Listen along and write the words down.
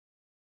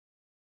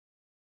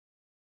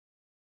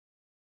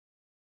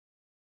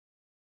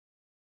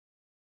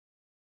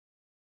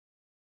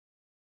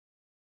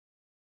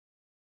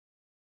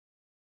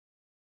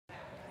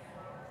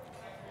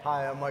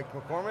Hi, I'm Mike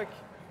McCormick,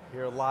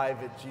 here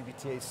live at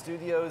GBTA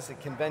Studios at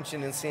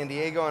convention in San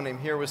Diego, and I'm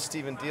here with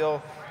Stephen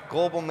Diehl,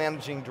 Global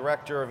Managing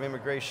Director of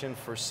Immigration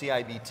for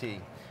CIBT.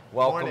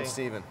 Welcome, Morning.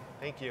 Stephen.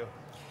 Thank you.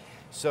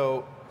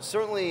 So,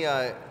 certainly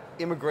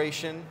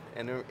immigration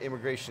and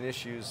immigration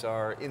issues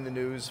are in the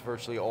news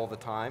virtually all the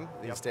time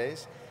these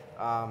days.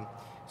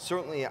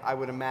 Certainly, I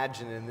would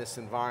imagine in this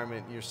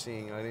environment you're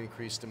seeing an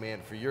increased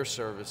demand for your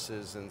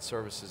services and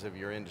services of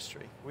your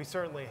industry. We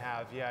certainly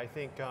have. Yeah, I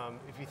think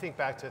if you think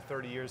back to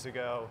 30 years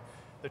ago,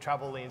 the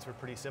travel lanes were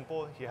pretty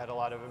simple. You had a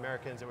lot of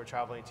Americans that were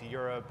traveling to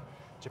Europe,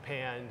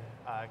 Japan,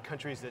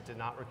 countries that did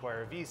not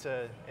require a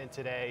visa, and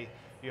today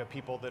you have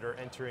people that are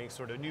entering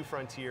sort of new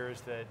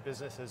frontiers that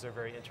businesses are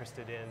very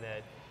interested in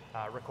that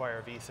require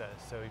a visa.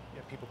 So you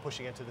have people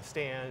pushing into the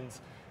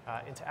stands,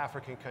 into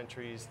African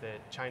countries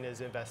that China is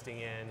investing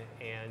in,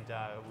 and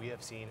we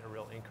have seen a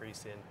real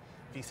increase in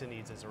visa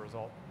needs as a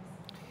result.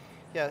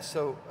 Yeah,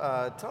 so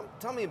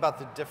tell me about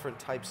the different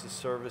types of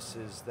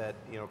services that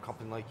a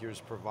company like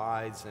yours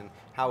provides and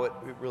how it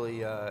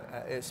really,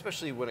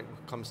 especially when it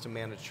comes to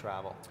managed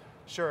travel.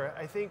 Sure,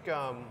 I think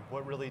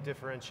what really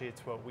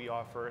differentiates what we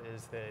offer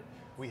is that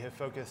we have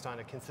focused on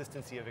a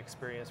consistency of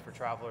experience for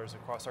travelers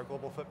across our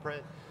global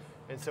footprint.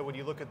 And so when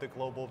you look at the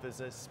global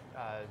business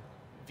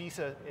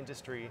visa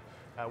industry,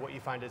 what you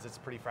find is it's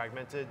pretty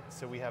fragmented.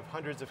 So we have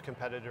hundreds of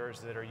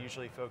competitors that are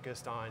usually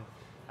focused on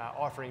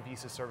offering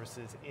visa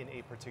services in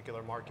a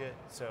particular market.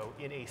 So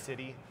in a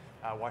city,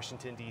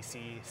 Washington,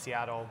 DC,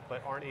 Seattle,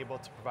 but aren't able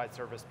to provide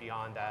service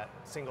beyond that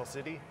single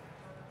city.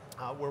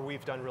 Where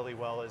we've done really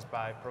well is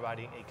by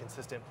providing a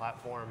consistent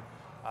platform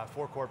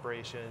for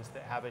corporations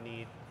that have a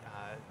need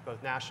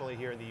both nationally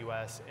here in the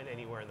US and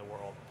anywhere in the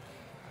world.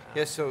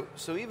 Yeah, so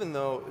even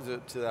though,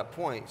 to that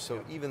point,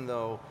 even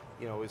though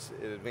as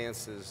it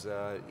advances,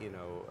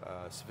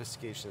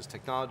 sophistication as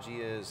technology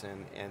is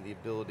and the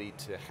ability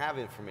to have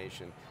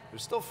information,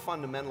 there's still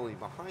fundamentally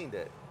behind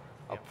it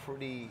a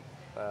pretty,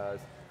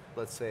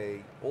 let's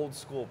say, old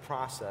school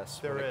process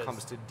when it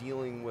comes to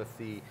dealing with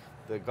the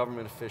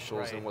government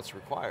officials and what's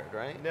required,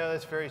 right? No,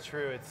 that's very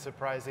true. It's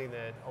surprising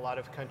that a lot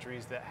of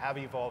countries that have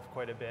evolved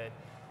quite a bit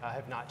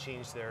have not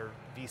changed their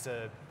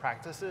visa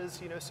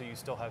practices, so you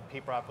still have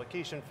paper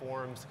application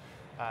forms.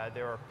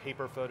 There are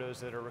paper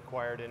photos that are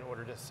required in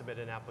order to submit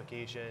an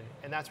application,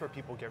 and that's where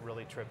people get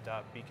really tripped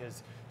up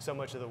because so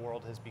much of the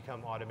world has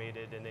become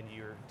automated, and then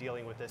you're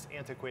dealing with this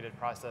antiquated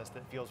process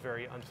that feels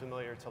very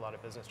unfamiliar to a lot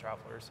of business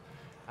travelers.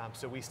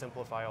 So we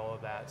simplify all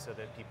of that so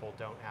that people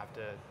don't have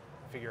to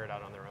figure it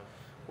out on their own.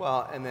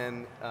 Well, and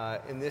then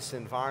in this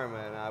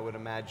environment, I would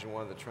imagine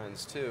one of the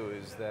trends too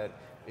is that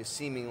is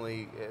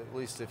seemingly, at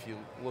least if you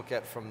look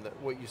at from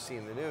what you see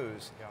in the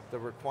news, the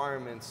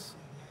requirements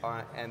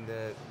are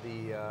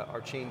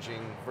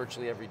changing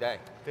virtually every day.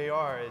 They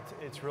are.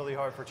 It's really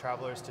hard for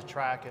travelers to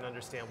track and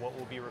understand what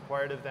will be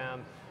required of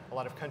them. A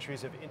lot of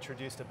countries have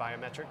introduced a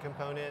biometric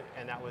component,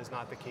 and that was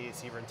not the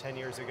case even 10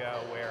 years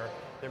ago, where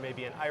there may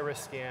be an iris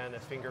scan, a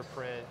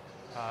fingerprint,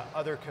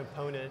 other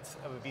components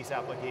of a visa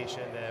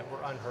application that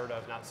were unheard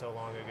of not so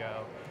long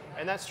ago.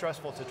 And that's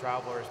stressful to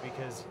travelers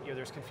because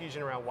there's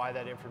confusion around why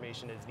that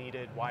information is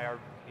needed, why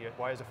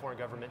is a foreign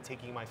government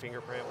taking my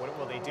fingerprint, what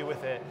will they do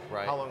with it,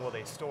 how long will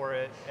they store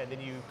it, and then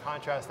you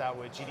contrast that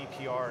with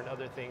GDPR and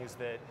other things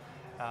that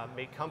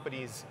make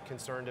companies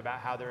concerned about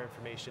how their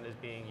information is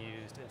being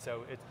used, and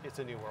so it's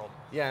a new world.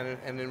 Yeah,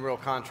 and in real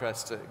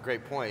contrast,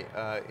 great point,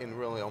 in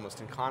really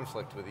almost in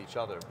conflict with each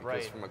other,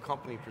 because from a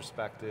company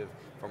perspective,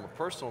 from a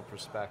personal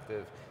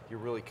perspective, you're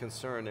really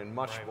concerned and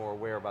much more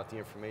aware about the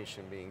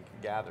information being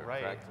gathered,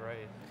 correct?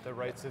 Right. The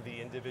rights of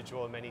the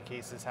individual in many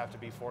cases have to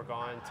be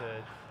foregone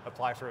to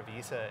apply for a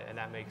visa, and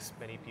that makes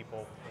many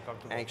people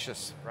uncomfortable.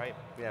 Anxious. Right.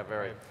 Yeah,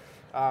 very.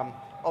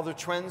 Other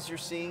trends you're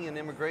seeing in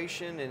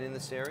immigration and in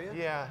this area?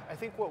 Yeah, I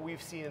think what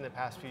we've seen in the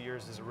past few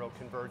years is a real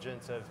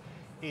convergence of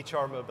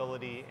HR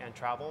mobility and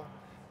travel.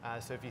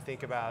 So if you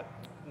think about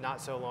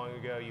not so long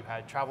ago, you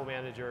had travel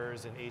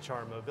managers and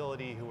HR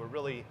mobility who were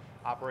really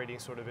operating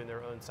sort of in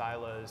their own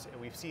silos,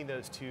 and we've seen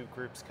those two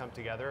groups come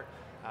together.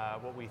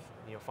 What we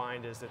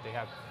find is that they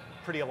have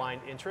pretty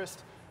aligned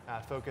interest,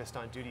 focused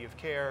on duty of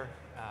care,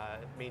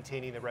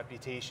 maintaining the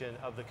reputation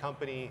of the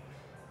company,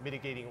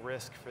 mitigating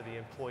risk for the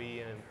employee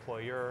and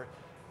employer.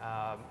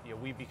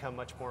 We've become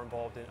much more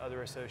involved in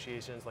other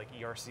associations like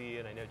ERC,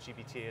 and I know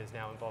GBTA is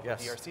now involved with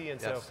ERC,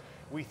 and so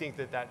we think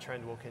that that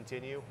trend will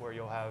continue, where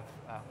you'll have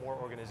more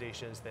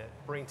organizations that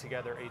bring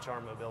together HR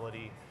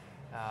mobility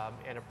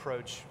and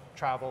approach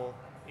travel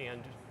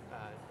and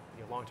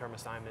long-term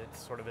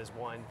assignments sort of as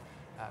one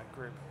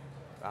group.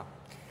 Wow.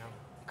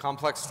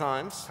 Complex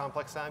times.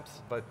 Complex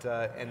times. But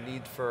and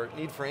need for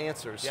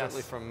answers,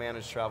 certainly from a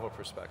managed travel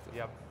perspective.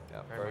 Yep.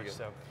 Very good.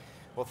 So.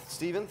 Well,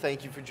 Stephen,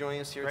 thank you for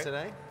joining us here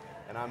today.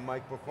 And I'm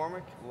Mike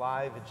McCormick,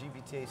 live at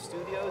GBTA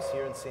Studios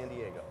here in San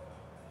Diego.